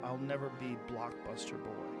I'll never be Blockbuster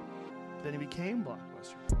Boy. Then he became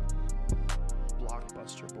Blockbuster Boy.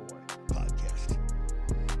 Blockbuster Boy. Podcast.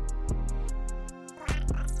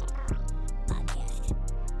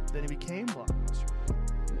 Then he became Blockbuster Boy.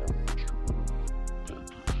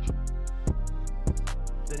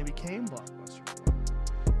 Then he became Blockbuster Boy.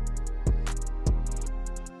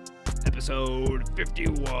 Episode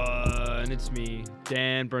 51. It's me,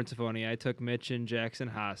 Dan Berntifoni. I took Mitch and Jackson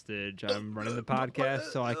hostage. I'm running the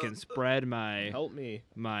podcast so I can spread Help me.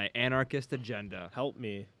 my anarchist agenda. Help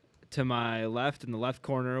me. To my left, in the left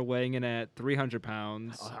corner, weighing in at 300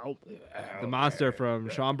 pounds, Help. the monster from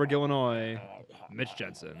Schaumburg, Illinois, Mitch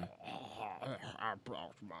Jensen. I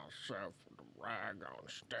brought myself the rag on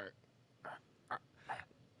stick.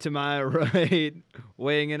 To my right,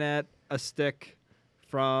 weighing in at a stick,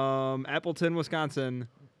 from Appleton, Wisconsin,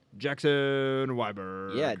 Jackson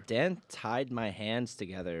Weiberg. Yeah, Dan tied my hands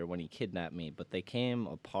together when he kidnapped me, but they came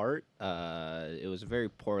apart. It was a very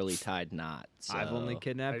poorly tied knot. So. I've only I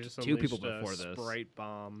kidnapped just 2 people unleashed a before this. Sprite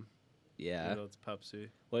bomb. Yeah. That's Pepsi.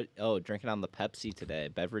 What? Oh, drinking on the Pepsi today.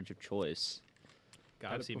 Beverage of choice.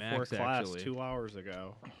 Got Pepsi it before Max, class actually. 2 hours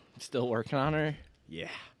ago. Still working on her? Yeah.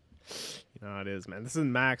 You know how it is, man. This is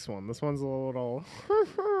Max one. This one's a little.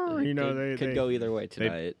 You know, It they could go either way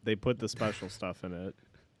tonight. They put the special stuff in it.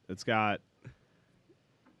 It's got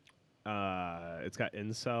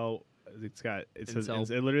incel. It says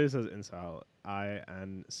Incel. it literally says incel.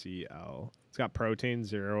 INCL. It's got protein,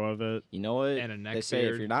 0 of it. You know what? And a neck they say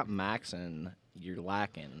beard. if you're not maxing, you're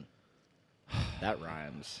lacking. That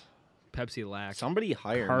rhymes. Pepsi Lac. Somebody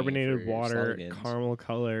hire Carbonated me for water, slogans. caramel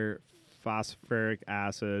color, phosphoric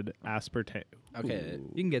acid, aspartame. Okay.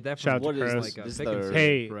 You can get that Shout from out to What is Chris. like a This is pick and the- save,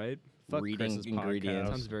 Hey, right? Fuck Reading Chris's ingredients.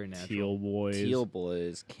 podcast. Sounds very natural. Teal boys. Teal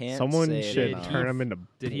boys can't Someone say it should enough. turn them into.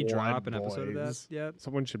 Did he blood drop an episode of that boys. yet?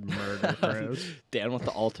 Someone should murder Chris. Dan with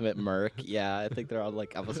the ultimate murk. Yeah, I think they're on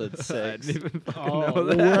like episode 6. I didn't even fucking Oh, know well,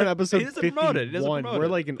 that. we're on episode He doesn't promote it. He doesn't 51. promote We're it.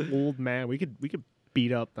 like an old man. We could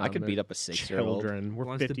beat up. I could them. beat up a 6-year-old. Children. We're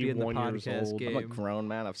Wants to be in the 51 years podcast old. game. I'm a grown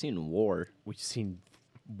man. I've seen war. We've seen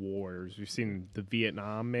wars. We've seen the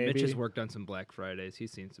Vietnam. Maybe. Mitch has worked on some Black Fridays.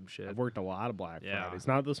 He's seen some shit. I've worked a lot of Black Yeah. Fridays.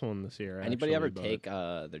 Not this one this year. Anybody actually, ever but- take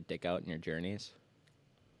their dick out in your journeys?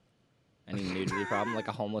 Any nudity problem? Like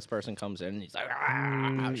a homeless person comes in and he's like,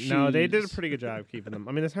 No, they did a shoes," pretty good job keeping them.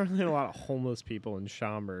 I mean, there's not really a lot of homeless people in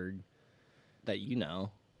Schaumburg. that you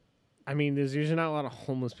know. I mean, there's usually not a lot of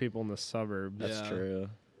homeless people in the suburbs. That's Yeah. true.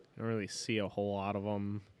 I don't really see a whole lot of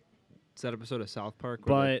them. It's that episode of South Park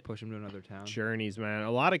where they But- push him to another town. Journeys, man.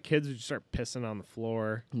 A lot of kids would just start pissing on the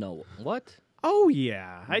floor. No. What? Oh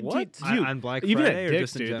yeah, What? dude, On Black even Friday at or Dick's,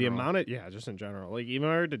 just in dude, the general? amount of just in general. Like even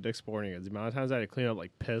when I worked at Dick's Sporting Goods, the amount of times I had to clean up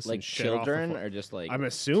like piss Like and shit off the children floor. or just like I'm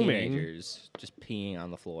assuming- teenagers just peeing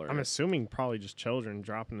on the floor? I'm assuming probably just children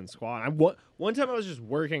dropping and squatting. One time I was just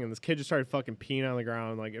working and this kid just started fucking peeing on the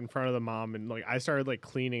ground like in front of the mom and like I started like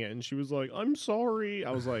cleaning it and she was like, "I'm sorry."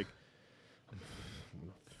 I was like,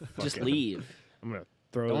 just fucking- leave. "I'm gonna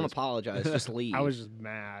throw Don't this." apologize. Just leave. I was just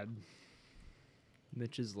mad.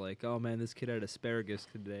 Mitch is like, oh man, this kid had asparagus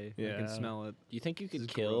today. I Yeah. can smell it. Do you think you This could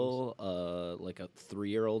is kill like a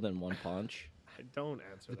 3-year-old in one punch? I don't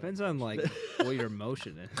answer. Depends on like what your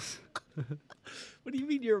motion is. What do you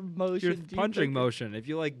mean your motion? Your punching motion. If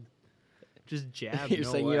you like, just jab. You're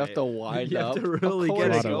no saying way. you have to wind You up. have to Of really course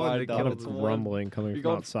get a it lot you of, going to wind kill lot up. of the It's rumbling coming You're from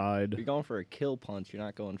going- outside. You're going for a kill punch. You're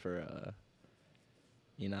not going for a,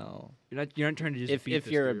 You're not trying to just. If beat if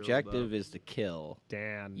this your 3-year-old objective up. is to kill,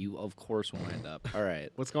 Dan, you of course wind up. All right.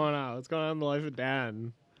 what's going on? What's going on in the life of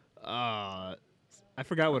Dan? I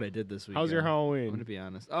forgot what I did this weekend. How's your I'm Halloween? gonna be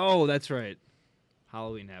honest. Oh, that's right.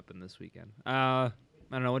 Halloween happened this weekend. I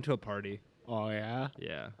don't know. I went to a party. Oh yeah.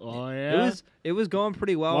 Yeah. Oh yeah. It was going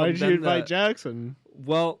pretty well. Why and did you then invite Jackson?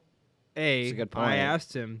 Well, That's a good point. I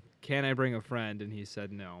asked him, "Can I bring a friend?" And he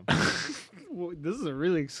said no. Well, this is a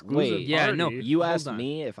really exclusive Wait, yeah, party. no, You Hold asked on.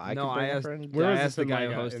 me if I No, could bring I a asked- friend. Where I is asked this the in, guy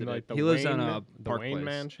like, who a- hosted in, like, it. the He lives Wayne on a Ma- the Park Wayne Place.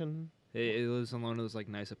 Mansion. He lives in one of those like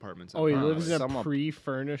nice apartments. Oh, he Park lives in Place. a Some-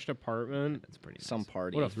 pre-furnished apartment. It's pretty nice. Some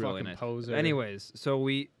party. What a It's really fucking nice. poser. Anyways, so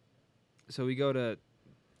we go to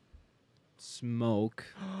smoke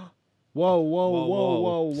Whoa, whoa, whoa, Whoa,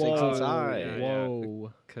 whoa, whoa, Six whoa, inside. Yeah,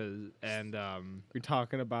 whoa. You're You're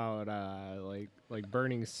talking about like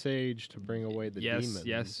burning sage to bring away the demons.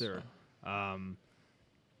 yes, sir. And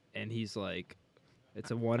he's like,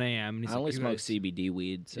 it's a 1 a.m. and he's I only like, smoke "You guys-" CBD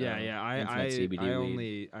weed. So I infinite CBD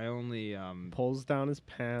weed. I only Pulls down his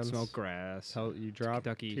pants. smoke grass. Tell you drop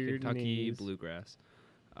to your Kentucky knees. bluegrass.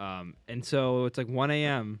 And so it's like 1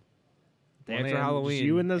 a.m. Day 1 after a.m., Halloween. just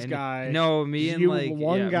you and this guy. No, me Just and you, like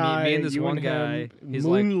one yeah, guy, me and this you one and guy. him, He's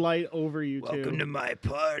like, moonlight over you "Welcome two. to my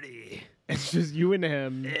party. It's just you and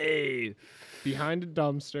him Hey, behind a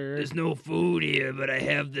dumpster. there's no food here, but I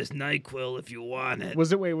have this NyQuil if you want it." Was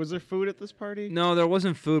there food at this party? No, there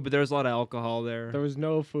wasn't food, but there was a lot of alcohol there. There was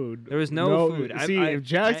no food. There was no food. See, if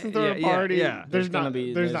Jackson's throwing a party, yeah. there's There's gonna not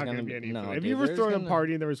be- there's there's not gonna gonna be be- any no, food. If dude, you were there's throwing a gonna-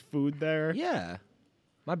 party and there was food there, Yeah.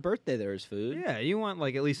 My birthday, there was food. Yeah, you want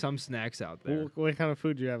like at least some snacks out there. what kind of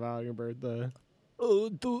food do you have out on your birthday? Oh,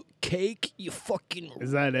 the cake, you fucking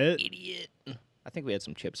Is that it? idiot. I think we had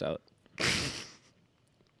some chips out.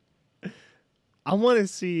 I want to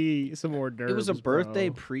see some hors d'oeuvres. It was a birthday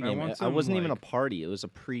bro. pregame. want It some, wasn't even a like- party. It was a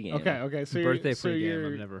pregame. Okay. So Birthday you're, so pregame. you're,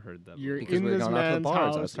 I've never heard that. You're Because in we were this going out to the man's bars.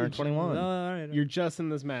 house. I was turning 21. No, all right. You're just in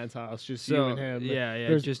this man's house, just So, you and him. yeah,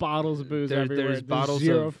 There's just bottles of booze there's everywhere. There's bottles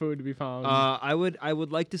zero of- food to be found. I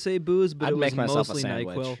would like to say booze, but I'd it was make myself a mostly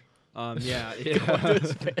sandwich. NyQuil. Yeah.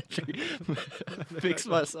 Fix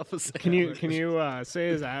myself a can you say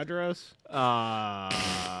his address?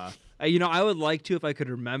 You know, I would like to if I could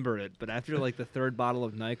remember it, but after like the third bottle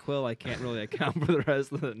of NyQuil, I can't really account for the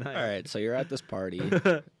rest of the night. All right, so you're at this party.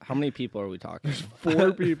 How many people are we talking?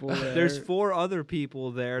 4 people there. There's 4 other people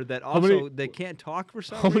there that How many- also they can't talk for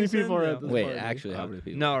some how many reason. people are at No. this Wait, party? actually, how many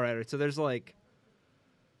people? No, right. So there's like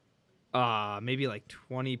maybe like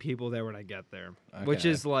 20 people there when I get there, which Okay.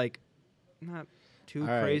 is like not too All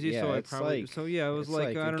right, crazy. yeah, So I it's probably like- it was it's like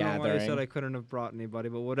like I a don't know why I said gathering. I couldn't have brought anybody,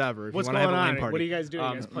 but whatever. If What's you want going to have a on? lane party. What are you guys doing?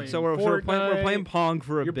 You guys playing so we're playing Fortnite? Pong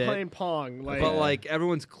for a You're bit, playing Pong. Like, but like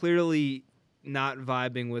everyone's clearly not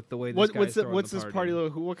vibing with the way this guy's throwing what's the this party?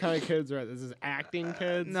 What kind of kids are at? Is this acting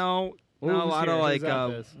kids? No, Who's a lot here? of Who's like at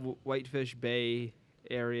this? Whitefish Bay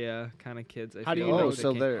area kind of kids. I How do feel you like know Oh, they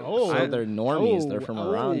so came- they're Oh. so they're normies. They're Oh, from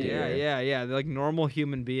oh, around Yeah, here. yeah. They're like normal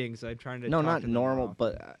human beings. I'm trying to No, talk not to them normal, off.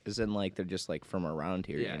 but as in like they're just like from around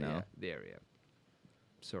here. yeah, you know. yeah, the area,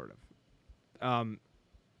 sort of.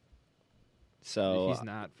 So He's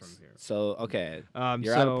not from here. So okay,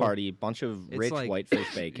 you're so, at a party, bunch of it's rich like-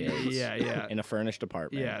 Whitefish Bay kids. Yeah. In a furnished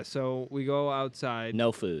apartment. Yeah, so we go outside.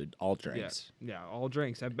 No food, all drinks. Yeah, all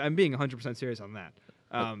drinks. I'm being 100% serious on that.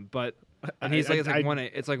 But and I- he's like, it's like I 1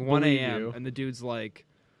 it's like 1 believe a.m. you. and the dude's like,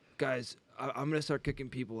 guys, I'm gonna start kicking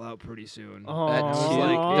people out pretty soon. Oh, That's was two-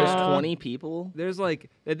 like, there's yeah. 20 people. There's like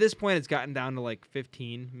at this point it's gotten down to like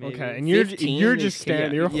 15 maybe. Okay, and you're 15 you're is- just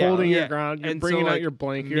standing. You're yeah, holding yeah. your ground. You're And so, bringing out like, your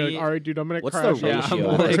blanket. You're me- like, all right, dude, I'm gonna What's crash the on Yeah, this I'm ratio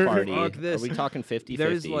floor." of this like, party? fuck Are this. we talking 50-50?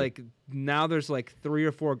 There's like now there's like 3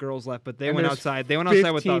 or 4 girls left, but they And went there's outside. They went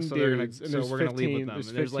outside with 15 us, so they're gonna dudes, and so there's we're gonna leave 15 with them. there's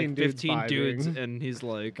And there's like 15 dudes 15 dudes, vibing. and he's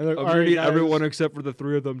like, And they're like, I'm "All gonna right, need guys." everyone except for the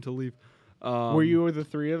 3 of them to leave. Were you with the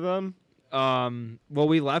 3 of them? Well,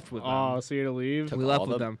 we left with them. Oh, so you had to leave? Took we all left with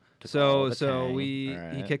the- them. took all So the so tang. we he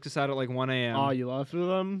Alright. kicked us out at like 1 a.m. Oh, you left with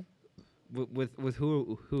them? with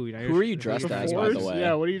who? You know, Who are you dressed you're- as, by the Force? way?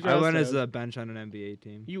 Yeah, what are you I dressed went as? as a bench on an NBA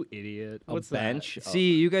team. You idiot. A What's bench? That?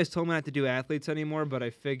 See, you guys told me not to do athletes anymore, but I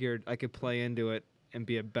figured I could play into it and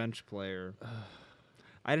be a bench player.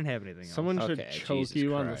 I didn't have anything else. Someone should Okay, choke Jesus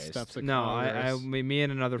you on the Christ. steps of No, Congress me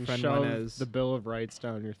and another and friend shove went as the Bill of Rights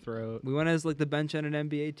down your throat. we went as like the bench on an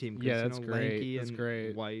NBA team. 'cause, Yeah, you that's know, great. Lanky That's and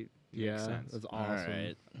great. white. Yeah, Makes sense. that's All awesome.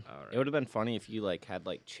 right. All right. It would have been funny if you like had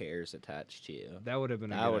like chairs attached to you. That would have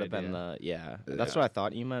been. That would have been the That's what I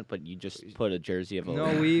thought you meant, but you just put a jersey of a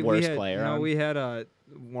No, we worst had, player no, on. we had a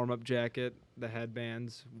warm-up jacket, the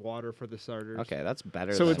headbands, water for the starters. Okay, that's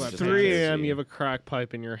better. So than it's just a 3 a.m. jersey. You have a crack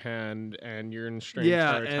pipe in your hand, and you're in a strange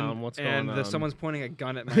Yeah, part of town. What's and going on? someone's pointing a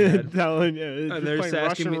gun at my head. telling you, And you're they're just playing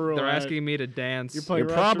asking Russian me. roulette. They're asking me to dance. You're playing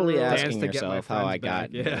You're Russian probably roulette. Dance asking to get my yourself how I friends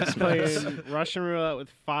got back, yeah. this. playing Russian roulette with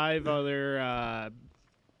 5 other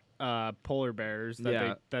polar bears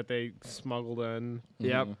that they smuggled in.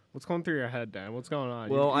 Yep. What's going through your head, Dan? What's going on?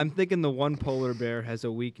 Well, I'm thinking the one polar bear has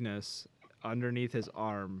a weakness underneath his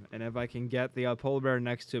arm, and if I can get the polar bear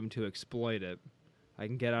next to him to exploit it, I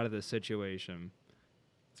can get out of this situation.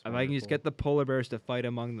 If I can just get the polar bears to fight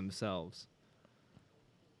among themselves,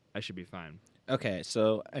 I should be fine. Okay,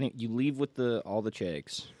 so you leave with all the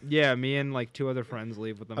chicks. Yeah, me and like 2 other friends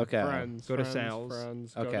leave with them. Okay. friends. Go to friends, Sal's.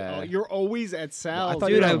 Friends, Okay. Oh, you're always at Sal's. thought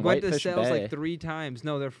you Dude, were I on went to Whitefish Sal's Bay. like 3 times.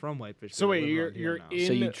 No, they're from Whitefish. So Bay. wait, They live you're around here now. in.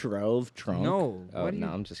 So you drove drunk? No. Oh What do no,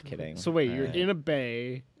 you- I'm just kidding. So wait, you're Alright. in a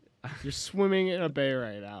bay. You're swimming in a bay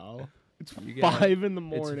right now. It's You get- 5 in the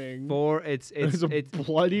It's morning. 4. It's There's a bloody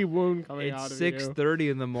bloody wound coming out It's of you.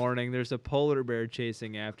 6:30 in the morning. There's a polar bear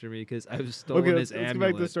chasing after me because I've stolen Okay, his let's get back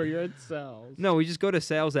amulet. to the story. You're at Sal's. No, we just go to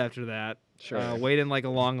sales after that. Sure. Wait in like a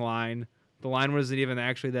long line. The line wasn't even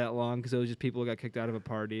actually that long because it was just people who got kicked out of a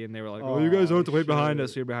party, and they were like, "Oh, you guys don't have to wait behind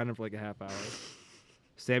us." shit. So you're behind them for like a half hour.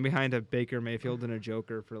 Stand behind a Baker Mayfield and a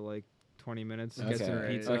Joker for like 20 minutes to get some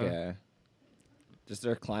Okay. pizza. Okay. Is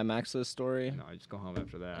there a climax to the story? No, I just go home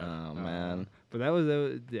after that. Oh, man. But that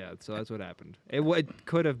was yeah. So that's what happened. It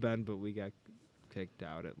could have been, but we got kicked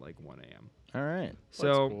out at like 1 a.m. All right. So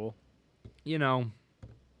That's cool. you know,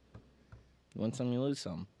 You win some, you lose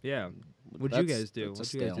some. yeah. What'd you guys do? That's a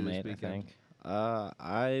What'd you guys do this stalemate, I weekend? think.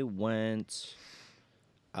 I went.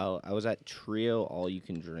 I was at Trio All You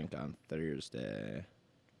Can Drink on Thursday,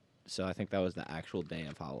 so I think that was the actual day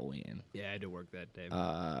of Halloween. Yeah, I had to work that day.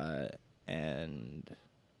 And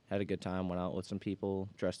had a good time. Went out with some people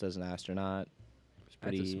dressed as an astronaut. That's a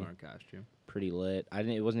pretty- smart costume. Pretty lit.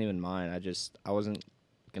 It wasn't even mine. I wasn't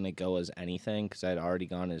gonna go as anything because I'd already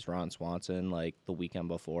gone as Ron Swanson like the weekend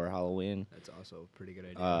before Halloween. That's also a pretty good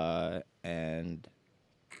idea.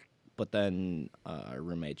 But then our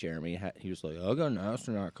roommate Jeremy, he was like, "I got an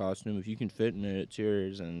astronaut costume. If you can fit in it, it's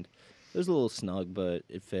yours." And it was a little snug, but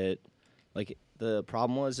it fit. Like the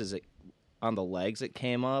problem was, it on the legs it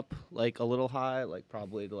came up like a little high, like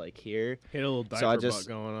probably to like here. He had a little diaper So I butt just-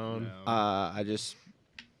 going on. No. I just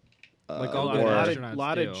Like A all lot, good wore- lot astronauts of,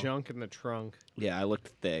 lot of do. junk in the trunk. yeah, I looked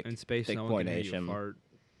thick. In space, thick no boy one can hear you nation. fart.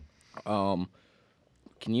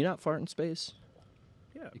 Can you not fart in space?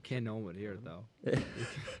 Yeah. You can't know one would hear it though. No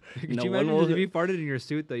Could you one imagine will- if you farted in your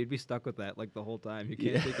suit though? You'd be stuck with that like the whole time. You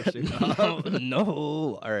can't take your suit no, off.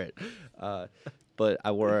 no. All right. But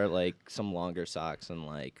I wore like some longer socks and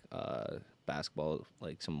like basketball,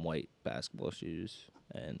 like some white basketball shoes,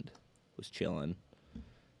 and was chilling.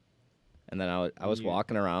 And then I was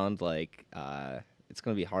walking around like it's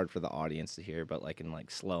gonna be hard for the audience to hear, but like in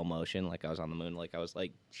like slow motion, like I was on the moon, like I was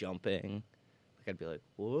like jumping, like I'd be like,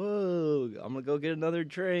 "Whoa, I'm gonna go get another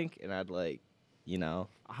drink," and I'd like, you know,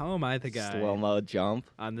 How am I the guy slow mo jump.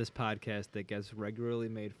 on this podcast that gets regularly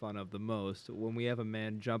made fun of the most when we have a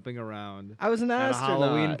man jumping around? I was an At a astronaut.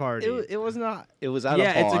 Halloween party. It was not. It was at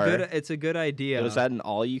Yeah, a bar. it's a good idea. It was at an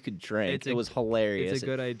all you could drink. It's It a- was hilarious. it's a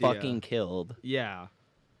good It idea. Fucking killed. Yeah.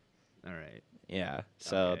 All right. Yeah.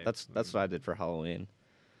 So Okay. that's what I did for Halloween.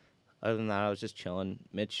 Other than that, I was just chilling.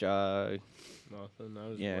 Mitch, Nothing. I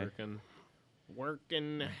was Yeah.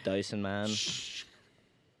 working. Dyson man,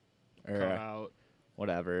 or Cut out.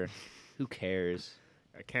 whatever. Who cares?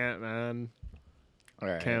 I can't, man. All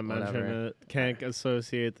right. Can't mention whatever. it. Can't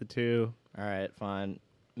associate the two. All right. Fine.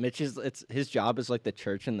 Mitch his job is like the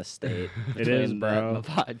church and the state. It is, between bro. The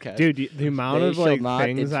podcast. Dude, the amount They of shall like not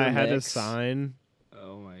things I had to intermix. sign.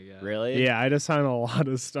 Oh my god. Really? Yeah, I had to sign a lot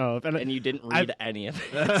of stuff. And you didn't I've- read any of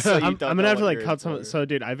it. So you I'm don't gonna know have to what like you're cut in some. for. So,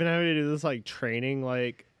 dude, I've been having to do this like training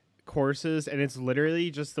like courses, and it's literally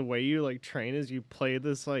just the way you like train is you play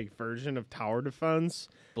this like version of tower defense,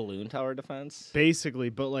 Balloon tower defense. basically,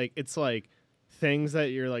 but like it's like things that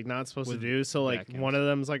you're like not supposed With to do. So like vacuums. one of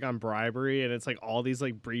them's like on bribery, and it's like all these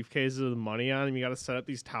like briefcases with money on them. You got to set up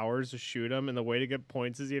these towers to shoot them, and the way to get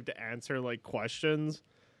points is you have to answer like questions.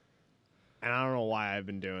 And I don't know why I've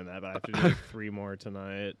been doing that, but I have to do like 3 more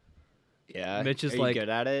tonight. Yeah. Mitch is Are you like- good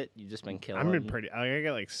at it? You just been killing. I've been pretty. I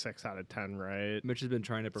get like 6 out of 10 right. Mitch has been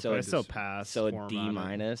trying to So perfect I his still passed. So a form D on it.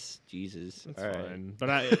 minus. Jesus. It's All right. fine.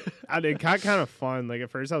 But it got kind of fun. Like at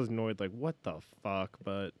first I was annoyed, like what the fuck?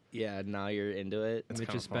 But Yeah. Now you're into it. It's Mitch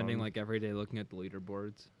kinda is spending fun. like every day looking at the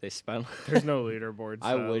leaderboards. They spent. there's no leaderboard.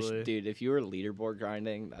 I wish, sadly. dude. If you were leaderboard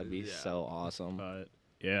grinding, that'd be Yeah. so awesome. But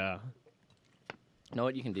yeah, You know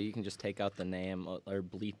what you can do? You can just take out the name or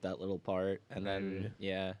bleep that little part, and then Maybe.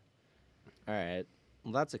 yeah. All right.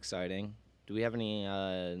 Well, that's exciting. Do we have any?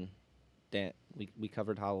 We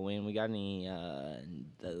covered Halloween. We got any?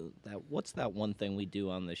 What's that one thing we do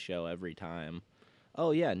on the show every time?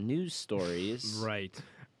 Oh yeah, news stories. Right.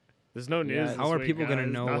 there's no news. Yeah, this how are week, people gonna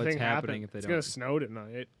guys. know what's Nothing happening happened. if they It's don't? gonna snow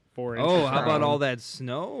tonight. 4 Oh, inches how about around. all that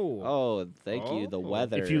snow? Oh, thank you. The Oh.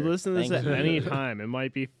 weather. If you listen to this Thank at you. any time, it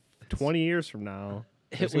might be 20 years from now.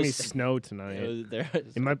 There's gonna be snow tonight.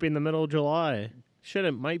 It might be in the middle of July. Shit,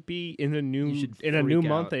 it might be in a You new should month freak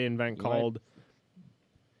out. they invent You might- called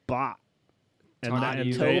Bot. And, Talk that, to and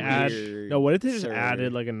you. they Toby add or no. What if they just Sir.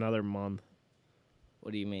 added like another month?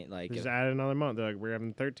 What do you mean? Like, They just added another month. They're like, we're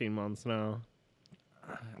having 13 months now.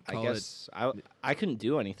 I Call guess I couldn't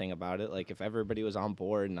do anything about it. Like, if everybody was on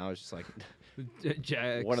board and I was just like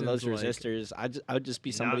one of those Jackson's like, resistors, I would just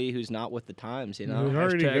be somebody who's not with the times, you We've know?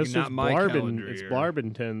 already Hashtag this not is my calendar It's year.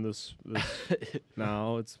 Barbington. This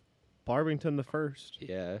no, it's Barbington the 1st.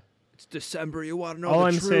 Yeah. It's December. You want to know All the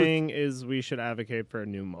I'm truth? saying is we should advocate for a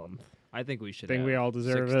new month. I think we should. Think have we all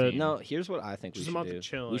deserve it? 16. No, here's what I think Just a we month should of do.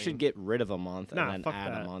 chilling. We should get rid of a month Nah, and then fuck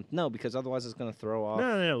add that. a month. No, because otherwise it's gonna throw off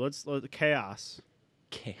No, let's chaos.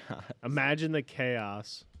 chaos. Imagine the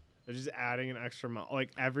chaos. They're just adding an extra month.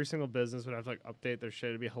 Like every single business would have to like update their shit.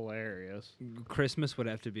 It'd be hilarious. Christmas would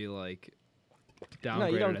have to be like No,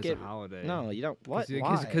 downgraded you don't as get. a holiday. No, you don't. What? Because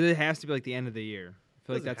Why? it has to be like the end of the year. I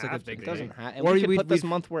feel like Doesn't that's like a have to big be. It thing. doesn't have. And Or we could we'd- put this we'd-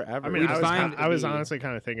 month wherever. I mean, We'd I was, find- I was honestly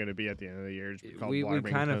kind of thinking it'd be at the end of the year. It'd be called We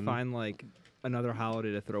kind of Blarmington. find like another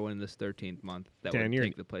holiday to throw in this 13th month that Dan, would you're-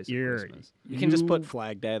 take the place of you're- Christmas. You can just put You-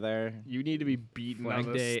 Flag Day there. You need to be beaten Flag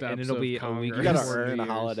on the Day, steps and it'll of be a week Congress. You gotta before earn New a Year's.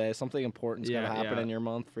 holiday. Something important's Yeah, gonna happen yeah. in your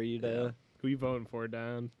month for you to. Yeah. Who you voting for,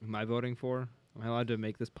 Dan? Am I voting for? Am I allowed to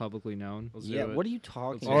make this publicly known? Let's Yeah. do it. What are you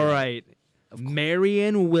talking? All about? right,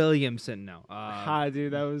 Marianne Williamson. No. Hi,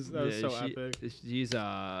 dude. That was so she- epic. She's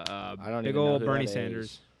I don't big even know old who Bernie that Sanders.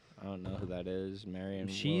 is. I don't know who that is. Marion.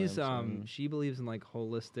 She's Williamson. she believes in like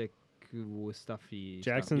holistic stuffy.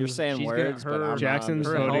 Jackson- You're saying she's words, gonna, but her, I'm Jackson's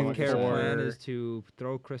her not voting healthcare for- plan is to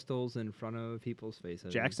throw crystals in front of people's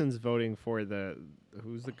faces. Jackson's voting for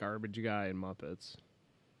who's the garbage guy in Muppets?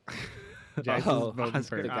 Oh, Jackson's voting Oscar.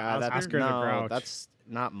 for the guy that's Oscar the no, Grouch. that's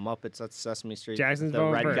not Muppets. That's Sesame Street. Jackson's the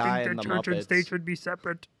voting red for- guy in the Muppets. should be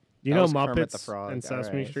separate. You That know was Kermit the Muppets Frog, and Sesame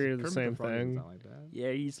alright. Street are the Kermit same Frog doesn't thing. sound like that.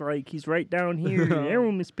 Yeah, he's right down here.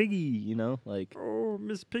 Arrow, Miss Piggy. You know, like Oh,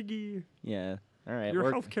 Miss Piggy, yeah. All right, your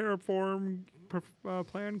we're- healthcare reform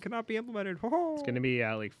plan cannot be implemented. It's gonna be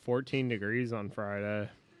at like 14 degrees on Friday.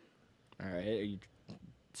 All right, are you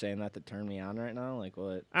saying that to turn me on right now? Like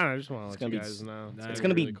what? I don't know. I just want It's to let gonna you be guys know. It's It's gonna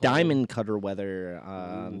gonna be really cold. diamond cutter weather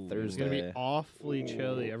on Ooh. It's Thursday. gonna be awfully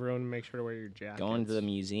chilly. Everyone, make sure to wear your jackets. Going to the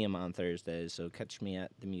museum on Thursdays, so catch me at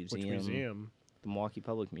the Which museum, museum? the Milwaukee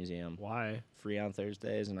Public Museum. Why? Free on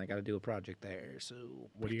Thursdays, and I got to do a project there. So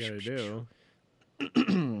What do you gotta do?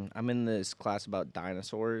 I'm in this class about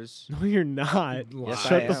dinosaurs. No, you're not. Yes,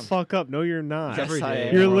 Shut I the am. fuck up. No, you're not. Yes, Yes, I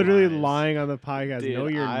am. You're Lies. literally lying on the podcast. Dude, no,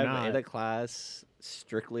 you're I'm not. in a class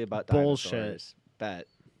strictly about Bullshit. dinosaurs. Bet.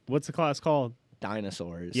 What's the class called?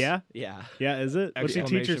 Dinosaurs. Yeah? Yeah. Yeah, is it? What's your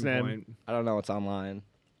teacher's name? Point. I don't know. It's online,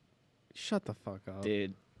 Shut the fuck up.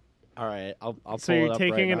 dude. All right, I'll So pull you're it up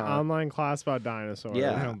taking right an now. online class about dinosaurs.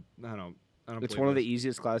 Yeah. I don't. It's believe one of the this.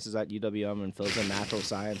 easiest classes at UWM and fills a natural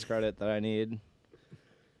science credit that I need.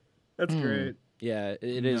 That's great. Yeah,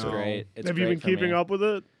 it is No. great. It's Have you great been for keeping me. up with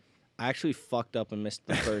it? I actually fucked up and missed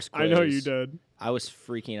the first quiz. I know you did. I was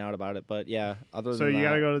freaking out about it, but yeah. Other So than you that,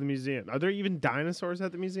 gotta go to the museum. Are there even dinosaurs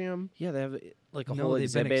at the museum? Yeah, they have like a No, whole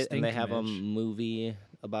they've been exhibit, and they extinct, have a Mitch. movie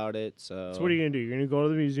about it. So, So what are you gonna do? You're gonna go to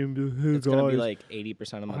the museum. And be like, hey, it's gonna be guys, like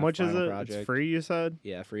 80% of my how much is final it? project. It's free. You said.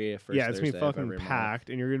 Yeah, free. First Yeah, it's gonna be Thursday of fucking every month. packed,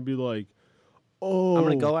 and you're gonna be like, oh, I'm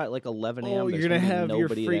gonna go at like 11 a.m. Oh, There's you're gonna be have your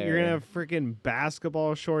nobody you're gonna there. have freaking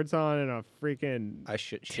basketball shorts on and a freaking I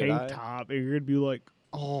should tank I? top, and you're gonna be like,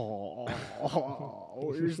 oh,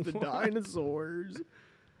 where's the dinosaurs?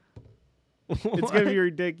 It's gonna be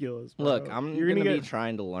ridiculous. Bro. Look, I'm you're gonna, gonna be get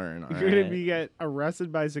trying to learn. you're gonna alright? be get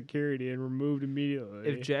arrested by security and removed immediately.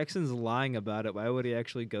 If Jackson's lying about it, why would he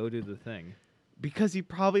actually go do the thing? Because he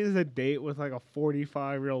probably has a date with like a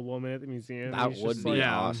 45-year-old woman at the museum. and That he's would just be like,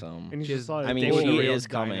 Yeah. awesome. And he's She's- just like, I mean, date with a she real is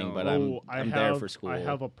coming, dino. but oh, I'm there for school. I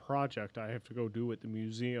have a project I have to go do at the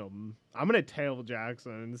museum. I'm gonna tail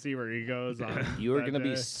Jackson and see where he goes. On You are that gonna be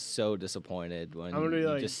day. so disappointed when I'm gonna be, you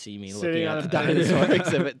like, just see me sitting looking on at a the dinosaur dinosaur.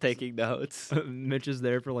 exhibit, taking notes. Mitch is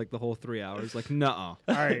there for like the whole 3 hours. Like, nuh-uh. All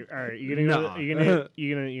right. You gonna go, Nah.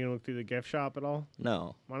 you gonna look through the gift shop at all?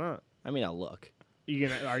 No, Why not? I mean I'll look. Are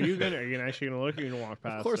you gonna actually gonna look, or you gonna walk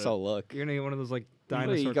past? Of course it? I'll look. You're gonna get one of those like What,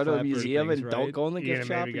 dinosaur. you go to a clapper museum things, and don't right? go in the You gift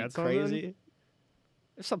gonna shop? maybe Are you get something? crazy?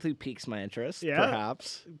 If something piques my interest, Yeah.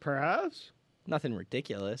 perhaps. Perhaps. Nothing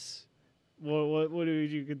ridiculous. What would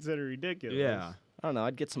you consider ridiculous? Yeah. I don't know.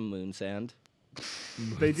 I'd get some moon sand.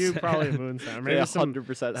 They do probably moon sand. They Maybe some 100%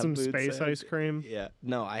 have some moon space sand. ice cream. Yeah.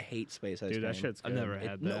 No, I hate space ice Dude, cream. that shit's good. I've never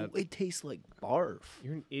had No, that. it tastes like barf.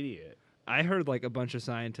 You're an idiot. I heard like a bunch of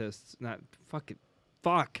scientists,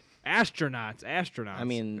 astronauts. I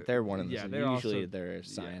mean, they're one of the Yeah, same. they're Usually also- they're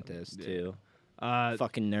scientists yeah. too. Uh,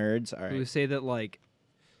 Fucking nerds. All who right. say that like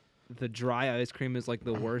the dry ice cream is like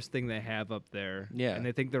the worst thing they have up there. Yeah. And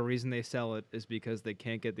they think the reason they sell it is because they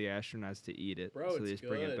can't get the astronauts to eat it. Bro, so they it's just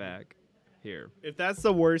bring it good. back here. If that's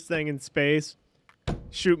the worst thing in space,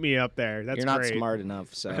 shoot me up there. That's You're not great. smart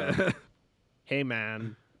enough, so Hey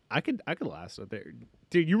man, I could last up there.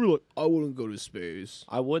 Dude, you were like, I wouldn't go to space.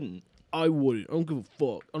 I wouldn't. I wouldn't. I don't give a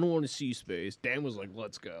fuck. I don't want to see space. Dan was like,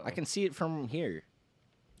 let's go. I can see it from here.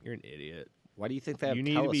 You're an idiot. Why do you think they have You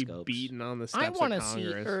need telescopes? to be beaten on the steps I want to see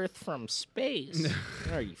Earth from space.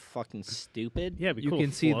 Are you fucking stupid? Yeah, but You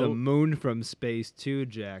can see the moon from space too,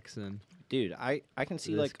 Jackson. Dude, I can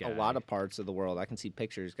see This like a lot guy. of parts of the world. I can see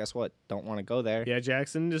pictures. Guess what? Don't want to go there. Yeah,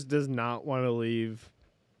 Jackson just does not want to leave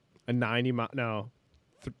a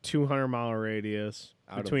 200-mile radius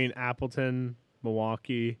Out of- between Appleton,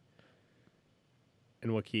 Milwaukee,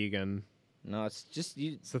 and Waukegan. No, it's just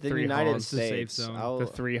you. It's the the three United haunts. It's the safe States. zone. I'll- The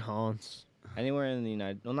three haunts. Anywhere in the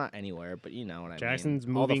United, well, not anywhere, but you know what I Jackson's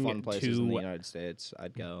mean. All the moving fun places in the to United States,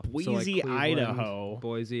 I'd go. Boise, Cleveland, Idaho.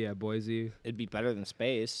 Boise, yeah, Boise, It'd be better than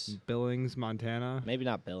space. Billings, Montana. Maybe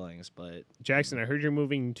not Billings, but Jackson, I heard you're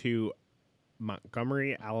moving to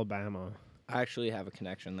Montgomery, Alabama. I actually have a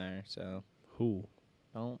connection there, so Who?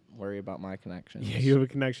 don't worry about my connections. Yeah, you have a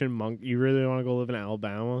connection. You really want to go live in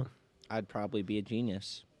Alabama? I'd probably be a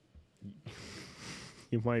genius.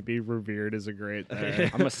 You might be revered as a great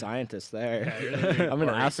there. I'm a scientist there. Yeah, I'm an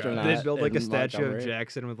already astronaut. They build like a in statue of Montgomery.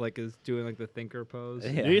 Jackson with like his doing like the thinker pose.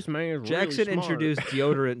 Yeah. This man is Jackson really smart. introduced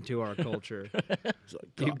deodorant to our culture.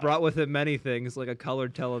 He brought with him many things like a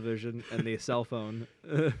colored television and the cell phone.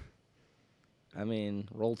 I mean,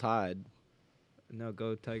 roll tide. No,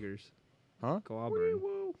 go Tigers. Huh? Go Auburn.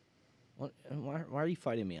 What? Why are you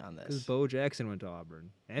fighting me on Because this? Bo Jackson went to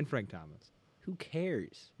Auburn and Frank Thomas. Who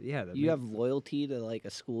cares? Yeah, that You makes- have loyalty to like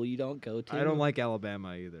a school you don't go to. I don't like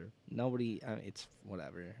Alabama either. Nobody. I mean, it's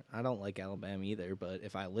whatever. I don't like Alabama either. But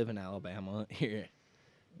if I live in Alabama, here,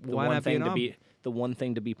 the Why one not be thing an to be the one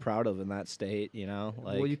thing to be proud of in that state, you know,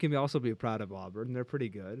 like Well, you can also be proud of Auburn. They're pretty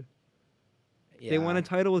good. yeah, They won a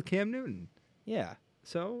title with Cam Newton. yeah.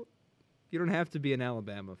 So you don't have to be an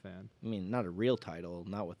Alabama fan. I mean, not a real title,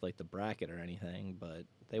 not with like the bracket or anything, but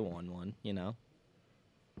they won one. You know,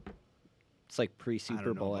 it's like pre-Super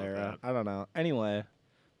know Bowl about era. that. I don't know. Anyway,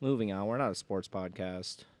 moving on. We're not a sports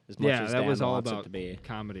podcast. As much Yeah, as that Dan was all wants it about to be.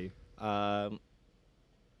 comedy.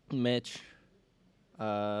 Mitch,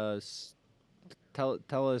 tell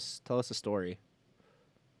us a story.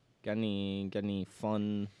 Got any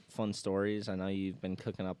fun stories? I know you've been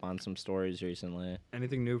cooking up on some stories recently.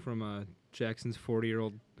 Anything new from Jackson's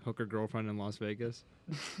 40-year-old hooker girlfriend in Las Vegas?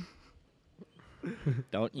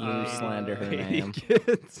 Don't you slander her name.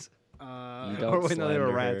 Kids. You don't Or wait, no, they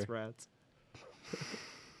were slander rats.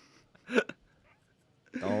 her.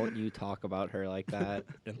 Don't you talk about her like that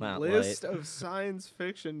in that List light. of science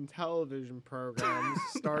fiction television programs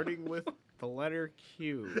starting with the letter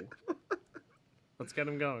Q. Let's get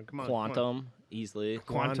them going. Come on. come on. Quantum, easily.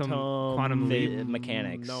 Quantum Leap.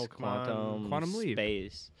 Mechanics. No, come on. Quantum. Quantum Leap.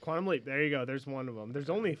 Space. Quantum Leap. There you go. There's one of them. There's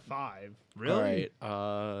only 5. Really? All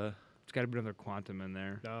right. There's got to be another quantum in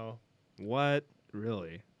there. No. What?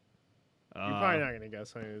 Really? You're probably not going to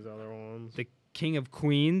guess any of these other ones. The King of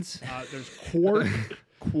Queens. There's Quark.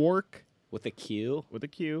 Quark with a Q. with a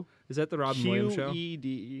Q. Is that the Robin Williams show?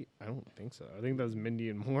 QED. I don't think so. I think that was Mindy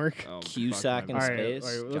and Mork. Oh, Cusack fuck, in my All bad. right,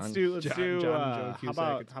 space. let's John- do John and Joe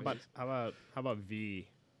Cusack in space. how about V?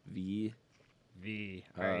 V. V.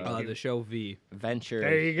 Uh, All right, The show V. Venture.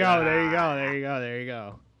 there you go. There you go. There you go. There you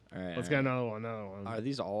go. All right. Let's all get right. another one. Another one. Are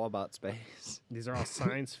these all about space? These are all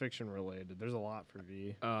science fiction related. There's a lot for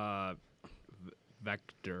V.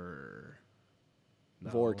 Vector. No,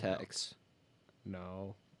 Vortex.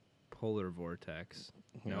 No. Polar vortex.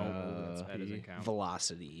 No, Uh, that doesn't count.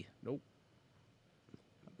 Velocity.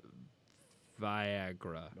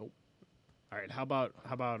 Viagra. All right. How about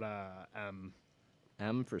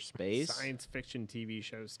M for space. science fiction TV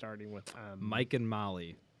shows starting with Mike and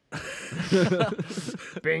Molly.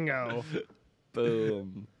 Bingo.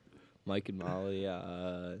 Boom. Mike and Molly.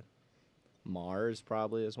 Mars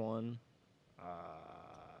probably is one.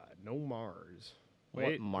 No Mars.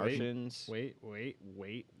 What, Martians? Wait.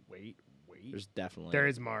 There's definitely. There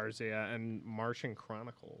is Mars, yeah, and Martian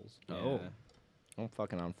Chronicles. Yeah. Oh. I'm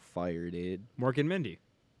fucking on fire, dude. Mork and Mindy.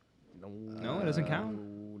 No, it doesn't count.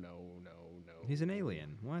 No. He's an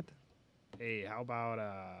alien. What? Hey, how about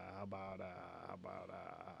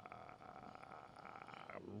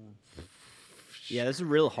Yeah, this is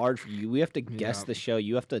real hard for you. We have to guess Yeah. the show.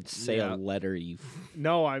 You have to say Yeah. a letter. You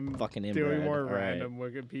No, I'm fucking doing inbred. more All right. random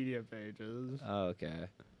Wikipedia pages. Oh, okay.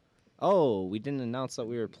 Oh, we didn't announce that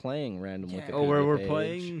we were playing random Wikipedia. Oh, we're page.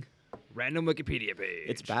 playing random Wikipedia page.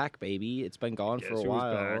 It's back, baby. It's been gone Guess for a who's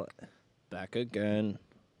while. Back again.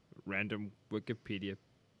 Random Wikipedia.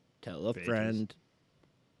 Tell a Pages. friend.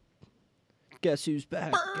 Guess who's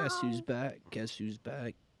back? Guess who's back? Guess who's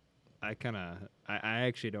back? I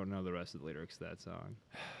actually don't know the rest of the lyrics to that song.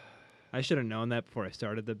 I should have known that before I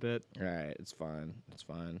started the bit. All right, it's fine. It's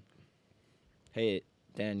fine. Hey,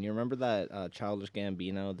 Dan, you remember that Childish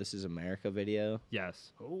Gambino "This Is America" video?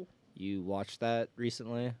 Yes. Oh, You watched that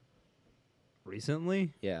recently?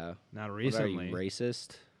 Recently? Yeah. Not What recently. are you,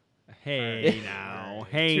 racist? Hey now.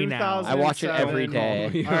 Hey now. I watch it every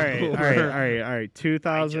 2007. day. All right. I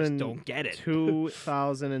 2000. just don't get it.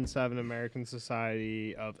 2007 American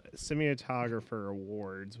Society of Cinematographer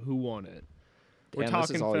Awards. Who won it? We're Damn, this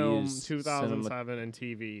talking is all film used 2007 and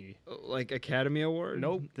TV. Like Academy Award?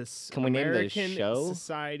 Nope. This Can we name the American show?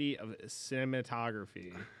 Society of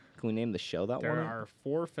Cinematography. Can we name the show that There one? are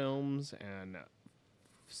 4 films and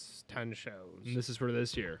 10 shows. And this is for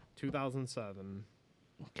this year. 2007.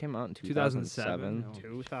 Came out in 2007? 2007.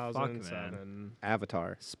 2007.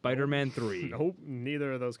 Avatar. Spider-Man 3. Nope.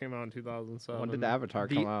 Neither of those came out in 2007. When did Avatar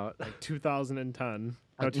The- come out? Like 2010.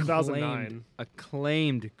 No, Acclaimed- 2009.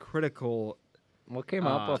 Acclaimed critical What came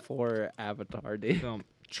out Uh, before Avatar, dude? film.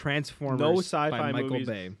 Transformers No by sci-fi Michael movies.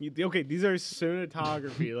 Bay. Okay, these are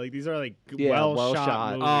cinematography. Like these are like Yeah, well well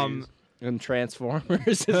shot shot. movies. And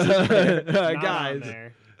Transformers. Not on Guys,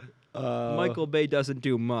 there. Michael Bay doesn't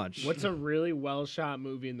do much. What's a really well shot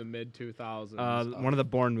movie in the mid 2000s? one of the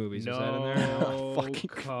Bourne movies? no, Is that in there? Fucking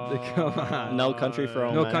come on. No Country for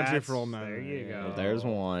Old No Men. Country for Old Men. There you Yeah. go. There's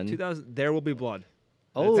one. 2000. There Will Be Blood.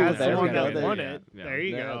 Oh, That's there the we one go. that There, won yeah, it. yeah. There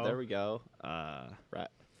you yeah, go. there we go. Uh,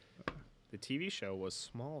 The TV show was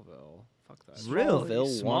Smallville. Fuck that. Really?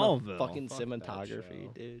 Smallville, won a Smallville. fucking Fuck that cinematography,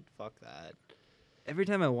 show. dude. Fuck that. every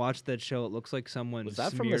time I watch that show, it looks like someone Was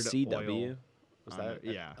that from the smeared CW? oil Was on that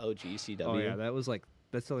it. Yeah. OG CW? Oh yeah, that was like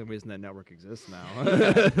that's the only reason that network exists now.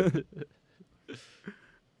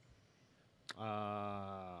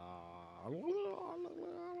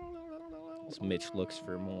 As Mitch looks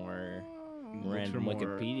for more random more,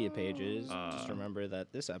 Wikipedia pages, just remember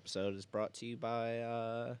that this episode is brought to you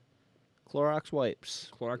by Clorox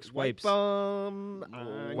wipes. Clorox wipes.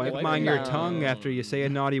 Wipe Wipe Wipe on your down. tongue after you say a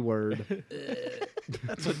naughty word.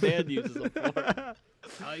 That's what Dad uses them for.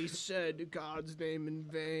 I said God's name in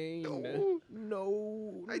vain.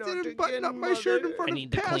 No, I not didn't button again, up my shirt in mother. front I of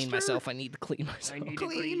need to clean pastor. myself. I need to clean myself. I need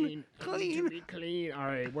Clean, to clean. I need to be clean. All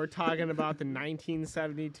right, we're talking about the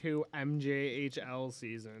 1972 MJHL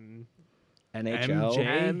season. NHL,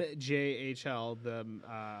 MJ? MJHL. The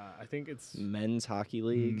I think it's Men's Hockey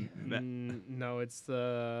League. no, it's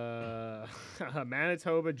the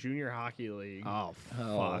Manitoba Junior Hockey League. Oh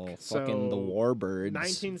Oh, fuck! fucking the So, Warbirds.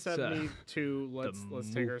 1972. Let's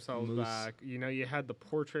take ourselves Moose. back. You know, you had the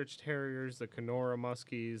Portridge Terriers, the Kenora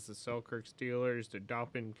Muskies, the Selkirk Steelers, the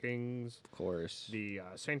Doppin Kings, Of course. the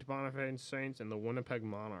St. Boniface Saints, and the Winnipeg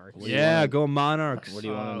Monarchs. What do you Yeah, wanna- go Monarchs. What do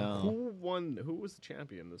you want to know? Who won? Who was the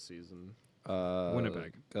champion this season?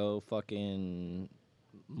 Winnipeg. Go fucking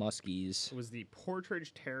Muskies. It was the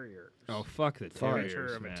Portridge Terriers. Oh fuck the Picture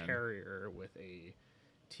Terriers, of man. a terrier with a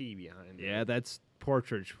T behind it. Yeah, that's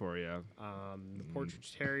Portridge for you. The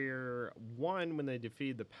Portridge Terrier won when they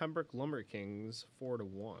defeated the Pembroke Lumber Kings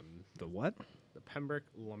 4-1. The what? The Pembroke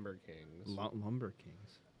Lumber Kings. Lumber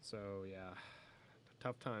Kings. So yeah,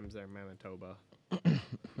 tough times there, Manitoba.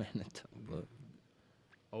 Manitoba.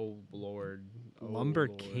 Oh Lord, oh, Lumber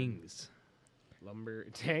Lord. Kings. Lumber.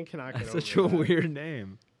 Dan cannot get That's over such a that. weird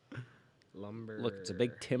name. Lumber. Look, it's a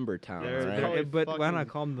big timber town, They're right? probably But why fucking- not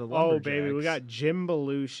call them the Oh Lumberjacks? baby, we got Jim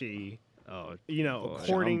Belushi. Oh, You know, boy.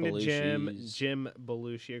 according John to Jim, Belushi's- Jim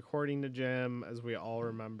Belushi. According to Jim, as we all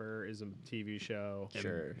remember, is a TV show. and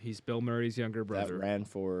Sure. He's Bill Murray's younger That brother. ran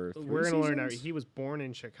for 3 We're gonna learn that seasons? he was born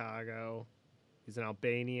in Chicago. He's an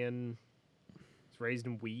Albanian. He's raised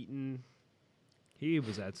in Wheaton. He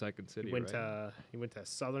was at Second City. He went right? to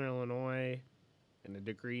Southern Illinois, and a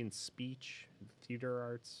degree in speech and theater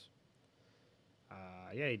arts.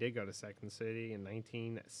 Yeah, he did go to Second City in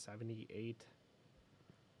 1978.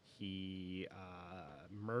 He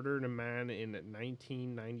murdered a man in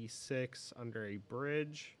 1996 under a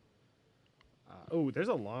bridge. There's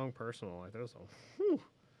a long personal life.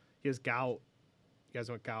 He has gout. You guys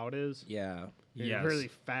know what gout is? Yeah. You're Yes. really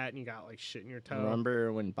fat and you got like shit in your toe.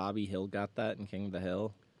 Remember when Bobby Hill got that in King of the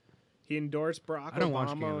Hill? He endorsed Barack I don't watch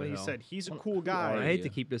King of Obama. the He Hill. said he's a cool guy. I hate to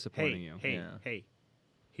keep disappointing you. Hey, Yeah. hey.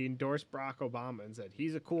 He endorsed Barack Obama and said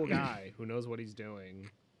he's a cool guy who knows what he's doing.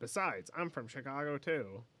 Besides, I'm from Chicago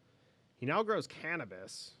too. He now grows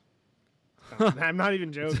cannabis. I'm not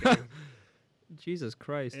even joking. Jesus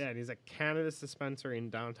Christ. Yeah, and he's a cannabis dispensary in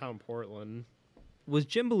downtown Portland. Was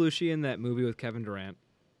Jim Belushi in that movie with Kevin Durant?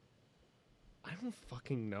 I don't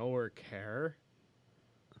fucking know or care.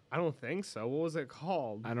 I don't think so. What was it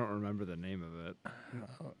called? I don't remember the name of it.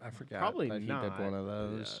 I forgot. Probably that he not. did one of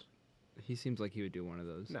those. He seems like he would do one of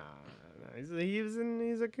those. Nah.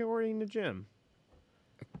 He's according to Jim.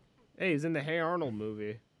 Hey, he's in the Hey Arnold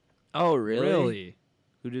movie, Oh, Really?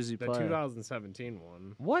 Who does he the play? 2017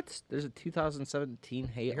 one. What? There's a 2017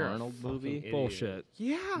 Hey You're a Arnold fucking movie? idiot. Bullshit.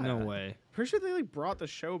 Yeah. No way. Pretty sure they like brought the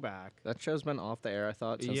show back. That show's been off the air, I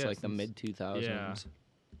thought, since Yeah, like the since- mid 2000s. yeah.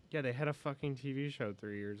 Yeah, they had a fucking TV show 2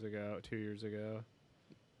 years ago.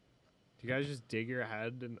 Do you guys just dig your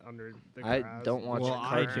head under the I grass? don't watch Well,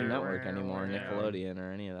 I Cartoon do. Network anymore, Yeah. Nickelodeon,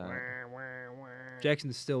 or any of that.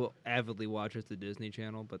 Jackson still avidly watches the Disney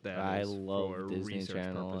Channel, but that I is love for Disney research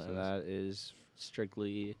Channel, purposes. and that is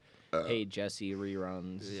strictly Hey Jesse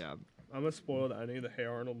reruns. Yeah. I'm gonna spoil the ending of the Hey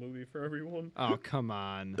Arnold movie for everyone. Oh, come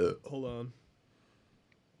on. Hold on.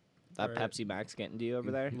 That Alright. Pepsi Max getting to you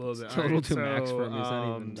over there? A little bit. It's a little too max for me. He's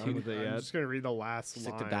not even done with it I'm yet. just gonna read the last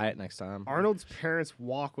Stick line. to diet next time. Arnold's parents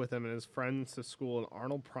walk with him and his friends to school, and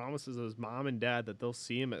Arnold promises his mom and dad that they'll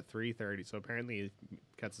see him at 3:30. So apparently, he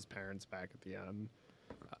gets his parents back at the end.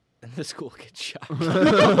 And the school gets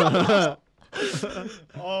shot.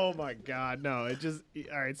 Oh my God, no! It just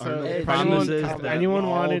all right. So Arnold if promises anyone, that anyone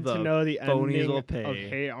all wanted the to know the phonies ending will of pay.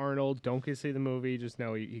 Hey Arnold, don't go see the movie. Just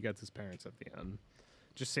know he gets his parents at the end.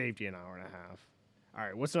 Just saved you an hour and a half. All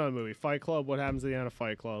right, what's another movie? Fight Club. What happens at the end of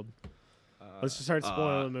Fight Club? Let's just start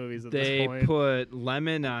spoiling the movies at They this point. put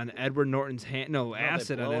lemon on Edward Norton's hand. No, No, they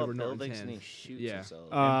acid on blow up Edward Norton's buildings and hand. he shoots Yeah. himself.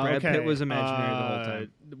 And Brad Pitt okay, was imaginary the whole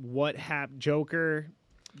time. What happened? Joker.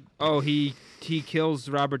 Oh, he kills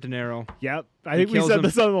Robert De Niro. Yep, I He think we kills said him-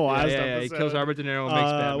 this on the Yeah, last yeah, episode. he kills Robert De Niro and makes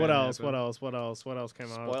Batman What else? happen. What else? What else? What else came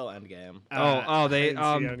out? Spoil Endgame. They I didn't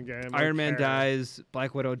see Endgame. I Iron Man don't care. dies,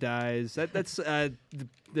 Black Widow dies. That's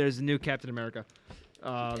there's a new Captain America.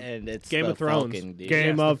 And it's Game the of Thrones. Falcon, dude.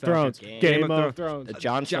 Game Yes, of the Falcon. Thrones. Game Game of of Thrones.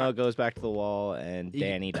 Jon Snow Jon- goes back to the wall, and He-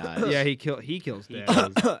 Danny dies. Yeah, he kills He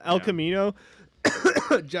Dan. El Yeah. Camino.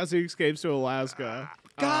 Jesse escapes to Alaska.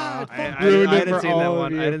 God, I ruined it hadn't for seen that all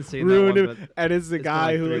one. of I you. didn't see Ruined that it, one. But and it's the been guy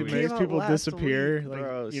like who 3 like, weeks. makes Came out people last disappear. week, Like,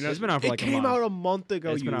 bro. you know, It's been out for it like a came month. out a month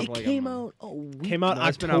ago. It's been out it for like a came month. out a week. Came out No,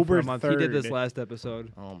 it's been out for October a month. He did this 3rd. last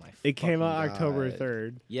episode. Oh my! It came out fucking October God.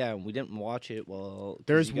 3rd. Yeah, we didn't watch it. Well, 'cause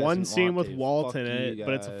There's you guys one didn't scene want with to. Walt Fuck in it, you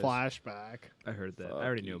but it's a guys. flashback. I heard that. Fuck I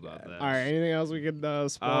already you knew about guys. that. All right, anything else we could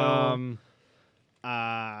spoil?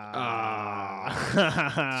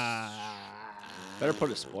 Better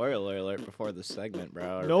put a spoiler alert before the segment,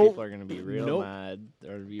 bro. Or Nope. people are gonna be real Nope. mad.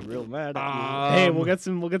 They're gonna be real mad at Hey, Um, we'll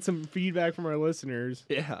get some feedback from our listeners.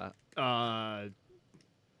 you. Yeah.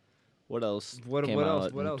 What else? What- came what out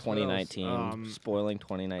else? What in else? 2019. Spoiling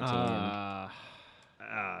 2019.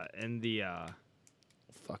 And the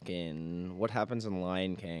Fucking. What happens in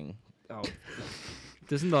Lion King? oh,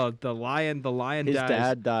 doesn't the lion His dies?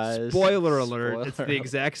 dad dies. Spoiler alert! Spoiler It's the alert.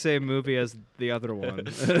 exact same movie as the other one.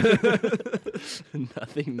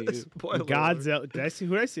 Nothing new. Spoiler alert. Godzilla. Did I see?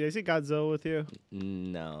 Who did I see? Did I see Godzilla with you?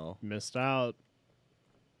 No. Missed out.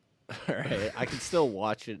 All right. I can still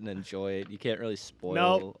watch it and enjoy it. You can't really spoil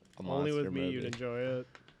Nope. a Only monster with me, movie. you'd enjoy it.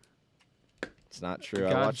 It's not true.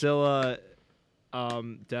 I watched Godzilla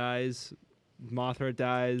dies. Mothra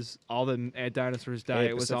dies. All the dinosaurs die. Hey,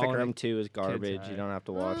 it was Pacific all Rim 2 is garbage. had. You don't have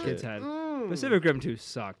to watch kids it. had. Mm. Pacific Rim 2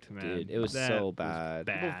 sucked, man. Dude, it was That so was bad.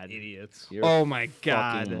 bad. Idiots. You're Oh a my fucking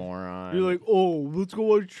god. moron. You're like, oh, let's go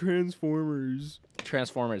watch Transformers.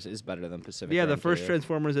 Transformers is better than Pacific Yeah, Rim the first 2.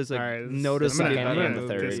 Transformers is like Alright, this- noticeably I'm better gonna than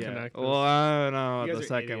the third. disconnect this. Well, I don't know. You The guys are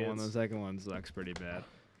second one. idiots. The second one sucks pretty bad.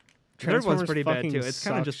 The third Transformers one's pretty bad fucking too. It's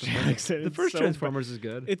kind of sucks, just the first, Jackson. the It's first so Transformers is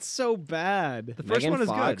good. It's so bad. The first Megan one is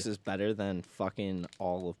Fox good. is better than fucking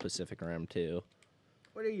all of Pacific Rim 2.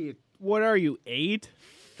 What are you, 8?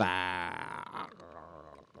 Fuck.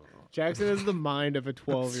 Jackson has the mind of a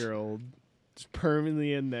 12-year-old. Just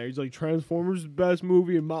permanently in there. He's like, Transformers is the best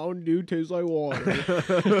movie and Mountain Dew tastes like water.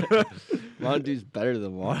 Mountain Dew's better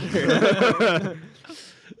than water.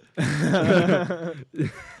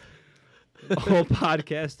 A whole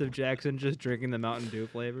podcast of Jackson just drinking the Mountain Dew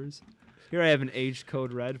flavors. Here I have an aged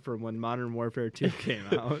code red from when Modern Warfare 2 came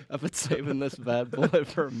out. I've been saving this bad boy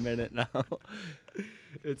for a minute now.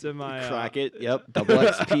 It's in my Crack it. Yep. Double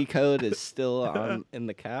XP code is still on in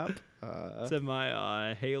the cap. It's in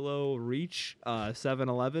my Halo Reach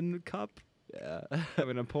 7-Eleven cup. Yeah. I'm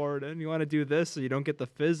gonna pour it in. You want to do this so you don't get the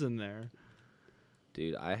fizz in there.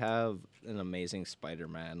 Dude, I have an Amazing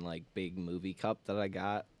Spider-Man like big movie cup that I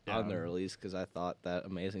got on the Yeah. release because I thought that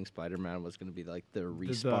Amazing Spider-Man was gonna be like the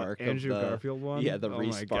respark The Andrew of the Garfield one. yeah the Oh my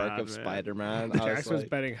respark God, of man. Spider-Man. I was Jackson was like,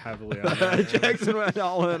 betting heavily on that. Jackson went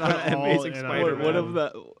all in on All Amazing in on Spider-Man. what of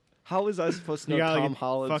the? How was I supposed to You know got Tom like a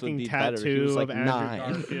Holland would fucking be better? He tattoo was like of Andrew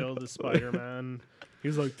 9. Garfield as Spider-Man.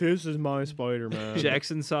 He's like, this is my Spider-Man.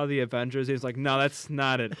 Jackson saw the Avengers. He was like, "No, that's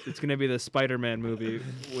not it. It's gonna be the Spider-Man movie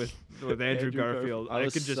with Andrew Garfield. I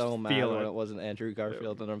was could just so mad feel when it." it wasn't Andrew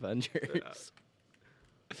Garfield in Avengers.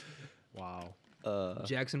 Wow.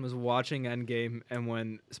 Jackson was watching Endgame, and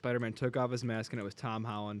when Spider-Man took off his mask and it was Tom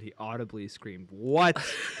Holland, he audibly screamed, "What?"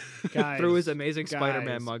 Guys, through his Amazing guys,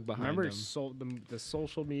 Spider-Man mug behind remember him. the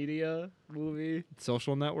social media movie?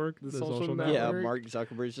 Social Network. The Social Network. Yeah, Network. Mark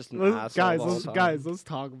Zuckerberg's just an Let's, asshole. all the time. let's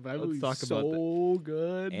talk about it. Let's Movie's talk about so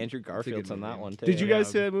good. Andrew Garfield's good on that movie. one too. Did you guys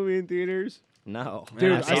Yeah. see that movie in theaters? No. Dude,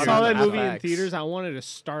 Man, I I saw figured that movie in FX. theaters. I wanted to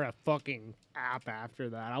start a fucking app after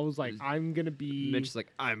that. I was like, I'm gonna be. Mitch is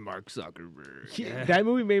like, I'm Mark Zuckerberg. That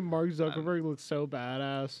movie made Mark Zuckerberg look so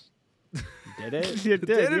badass. Did it? It did, Did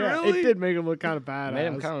it yeah. really? It did make him look kind of badass. Made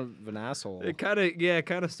him kind of an asshole. It kind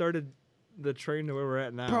of started the train to where we're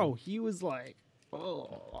at now. Bro, he was like,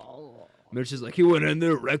 oh. Mitch is like, he went in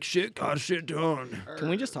there, wrecked shit, got shit done. Can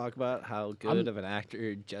we just talk about how good of an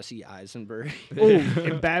actor Jesse Eisenberg? Oh,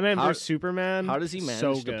 in Batman How- vs Superman. How does he manage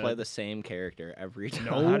so to play good. the same character every time?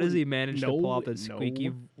 No. How does he manage to pull off no, the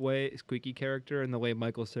squeaky character in the way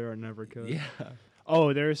Michael Cera never could? Yeah.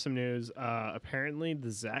 Oh, there's some news. Apparently,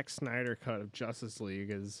 the Zack Snyder cut of Justice League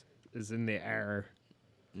is in the air.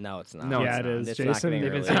 No, it's not. No, Yeah, it's it not. is. It's Jason- not getting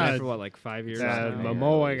They've been It's saying not- that for what, like 5 years? That not now? gonna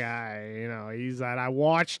Momoa release. guy, he's like, I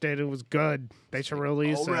watched it. It was good. They should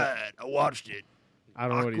release it. I watched it. I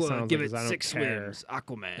don't know what he sounds give like it 'cause I don't 6 care. swims.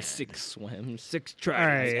 Aquaman. 6 swims. 6 All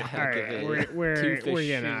right, tries. all give right, it we're two fish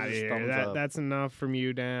getting out of shoes, here. thumbs up. That's enough from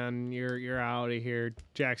you, Dan. You're out of here.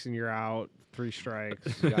 Jackson, you're out. 3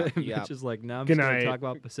 strikes. You got- you Mitch got- is like, now I'm Good just going to night. talk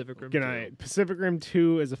about Pacific Rim Good 2. night. Pacific Rim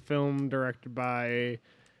 2 is a film directed by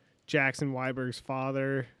Jackson Weiberg's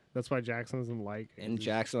father. That's why Jackson doesn't like it. And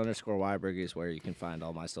Jackson_Weiberg is where you can find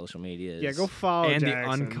all my social medias. Yeah, go follow And the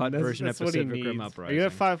Jackson. uncut That's- version of that's what he Pacific Rim needs. Are Uprising. you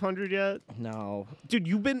at 500 yet? No. Dude,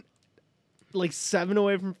 you've been like 7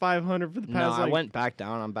 away from 500 for the No, past I like, went back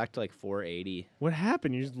down. I'm back to like 480. What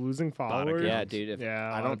happened? You're just losing followers? Yeah, dude. If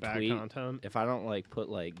Yeah, I a lot of don't bad tweet, content. if I don't like put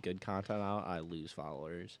like good content out, I lose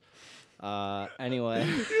followers. Anyway,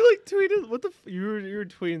 You like tweeted what the you were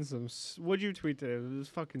tweeting some what'd you tweet today? It was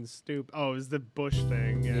fucking stupid. Oh, it was the Bush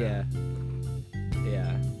thing. yeah, Yeah.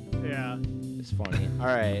 yeah, Yeah. it's funny. All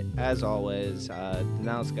right, as always,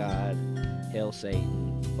 denounce God, hail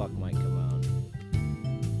Satan, fuck Mike Commode.